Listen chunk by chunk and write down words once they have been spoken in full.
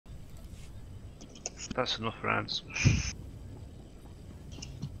Personal friends.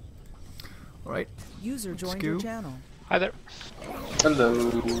 Right. User joined your channel. Hi there.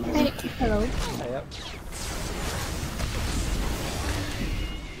 Hello. Hey, hello. Yep.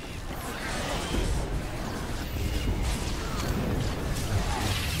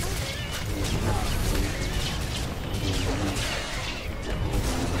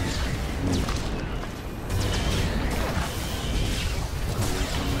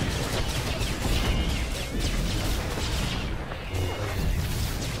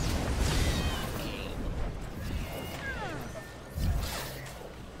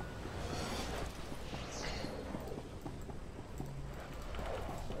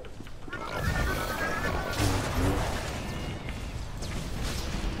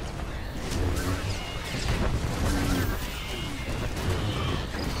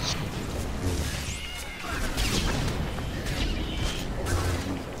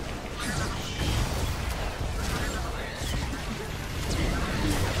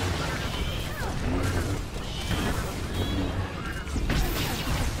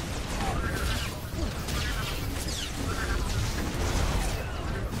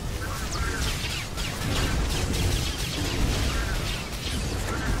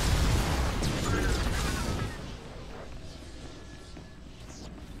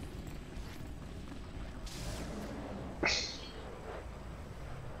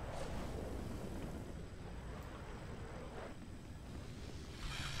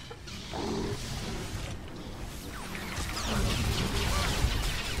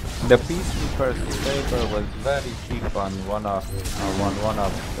 The Peacekeeper saber was very cheap on one of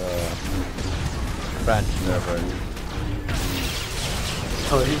the French servers.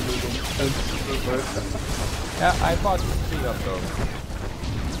 Oh, he's moving. Yeah, I bought 3 of those.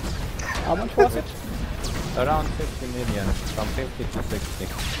 How much was it? Around 50 million, from 50 to 60.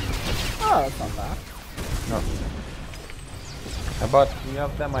 Oh, that's not bad. No. I bought 3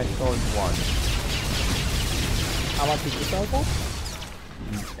 of them, I sold 1. How much did you sell for?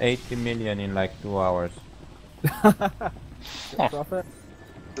 80 million in like 2 hours. Profit?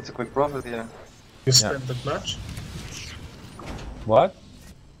 That's a quick profit, yeah. You spent that much? What?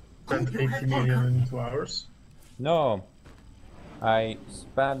 Spent 80 million in 2 hours? No. I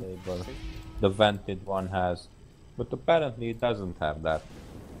spent the vented one has. But apparently it doesn't have that.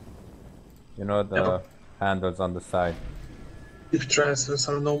 You know, the handles on the side. If transfers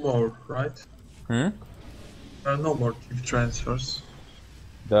are no more, right? Hmm? There are no more if transfers.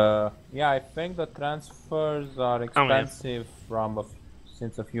 Yeah, I think the transfers are expensive from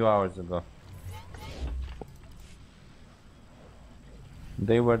since a few hours ago.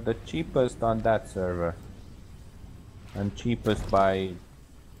 They were the cheapest on that server, and cheapest by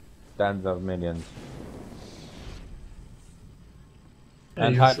tens of millions. Yeah,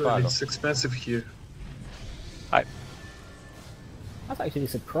 And hi, usually Paolo. it's expensive here. Hi. I was actually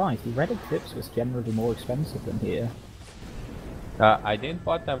surprised. The Red Eclipse was generally more expensive than here. I didn't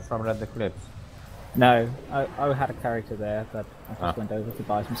bought them from Red Eclipse. No, I had a character there that I just went over to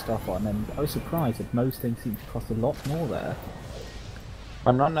buy some stuff on, and I was surprised that most things seem to cost a lot more there.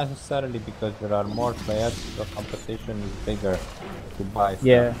 But not necessarily because there are more players, the competition is bigger to buy stuff.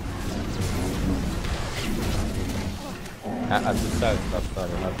 Yeah. At the sell stuff,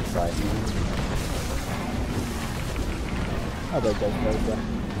 sorry, not the price. Oh, there goes Rosa.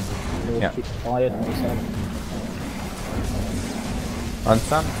 They all keep quiet and they On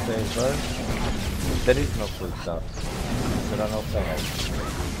some servers, there is no full stuff. There are no players.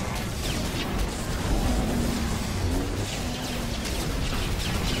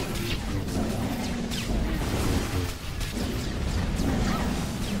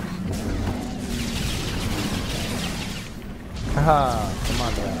 Haha, come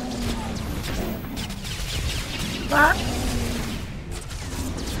on there.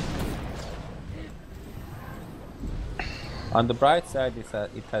 On the bright side, it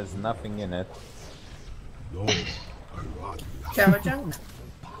has nothing in it. Karraga?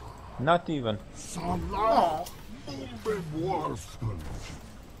 Not even. Oh.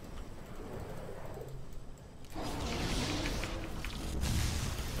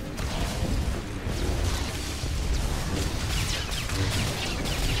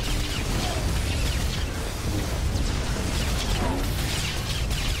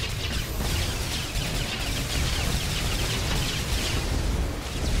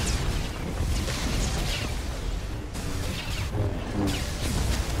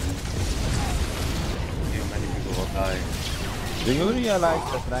 Do you realize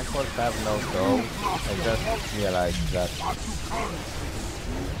that Rancors have no go? I just realized that.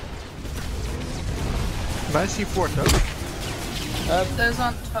 Can I see 4 toes? Those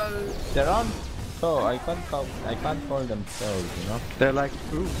aren't toes. They're on so. I can't call them souls, you know? They're like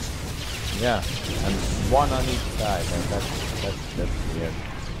fruit. Yeah, and one on each side, and that's weird.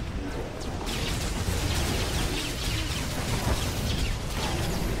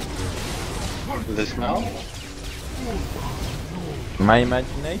 Do they smell? My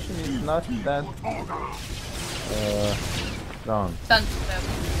imagination is not that strong,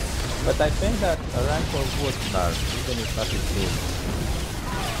 Sensitive. but I think that a rancor would start, even if not in food.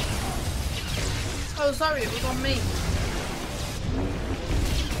 Oh, sorry, it was on me.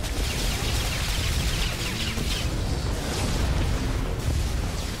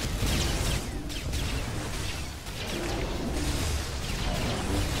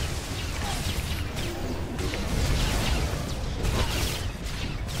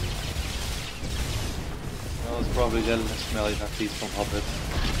 Well, it's probably the smelly that piece from Hobbit.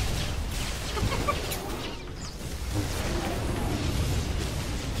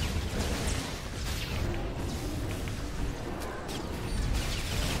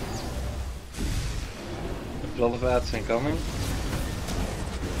 A lot of ads incoming.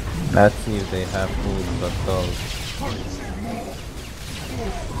 Let's see if they have food for souls.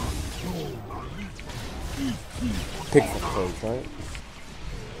 Pick for souls, right?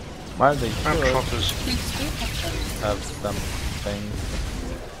 Well, they And should trotters. have some things.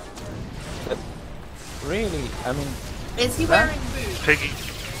 But really, I mean, Is he wearing boots? Piggy.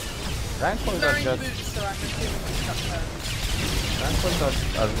 rancors are Wearing just boots, so I'm assuming he's not wearing. rancors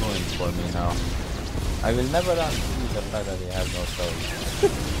are ruined for me now. I will never unsee the fact that they have no souls.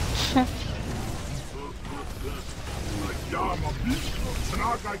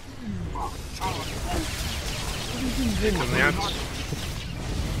 Hit on the ants.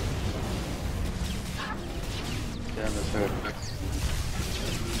 Yeah, that's very quick.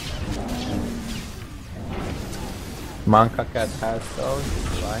 Manka cat has souls,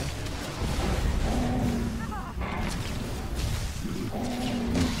 it's fine.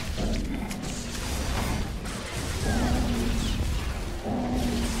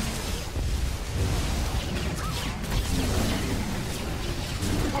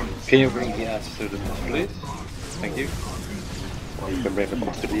 Can you bring the ass to the boss, please? Thank you. Or you can bring the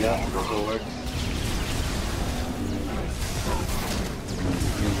boss to the ass, it also works.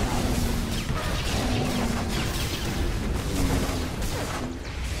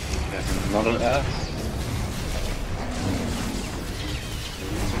 Okay, not an ass.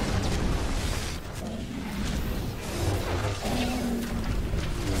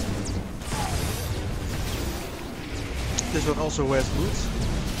 This one also wears boots.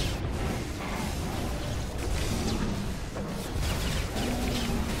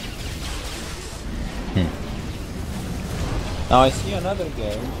 Now I see another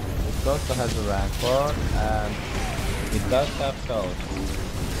game, which also has a rancor, and it does have souls.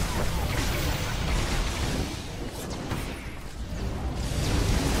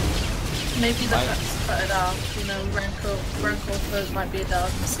 Maybe the cuts cut it off. You know, Rancor furs might be a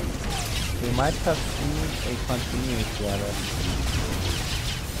delicacy. We might have seen a continuity error.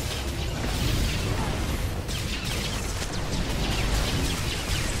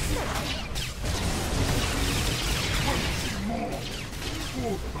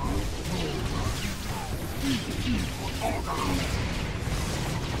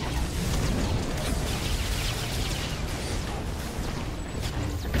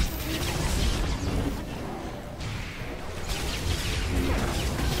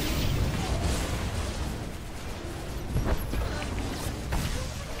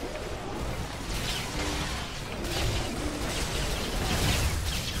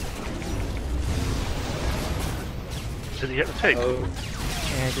 Did he get the pig? Oh,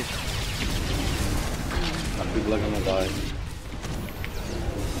 Yeah, I did. people are gonna die.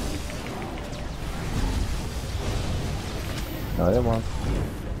 No, they won't.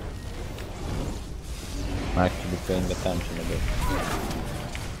 I'm actually paying attention a bit.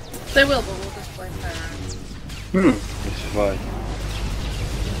 They will, but we'll just blame their own. They survived.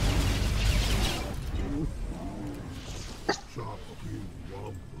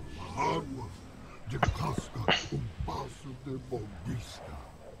 de casca un paso de bombista.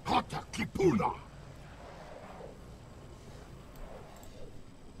 Hata Kipula!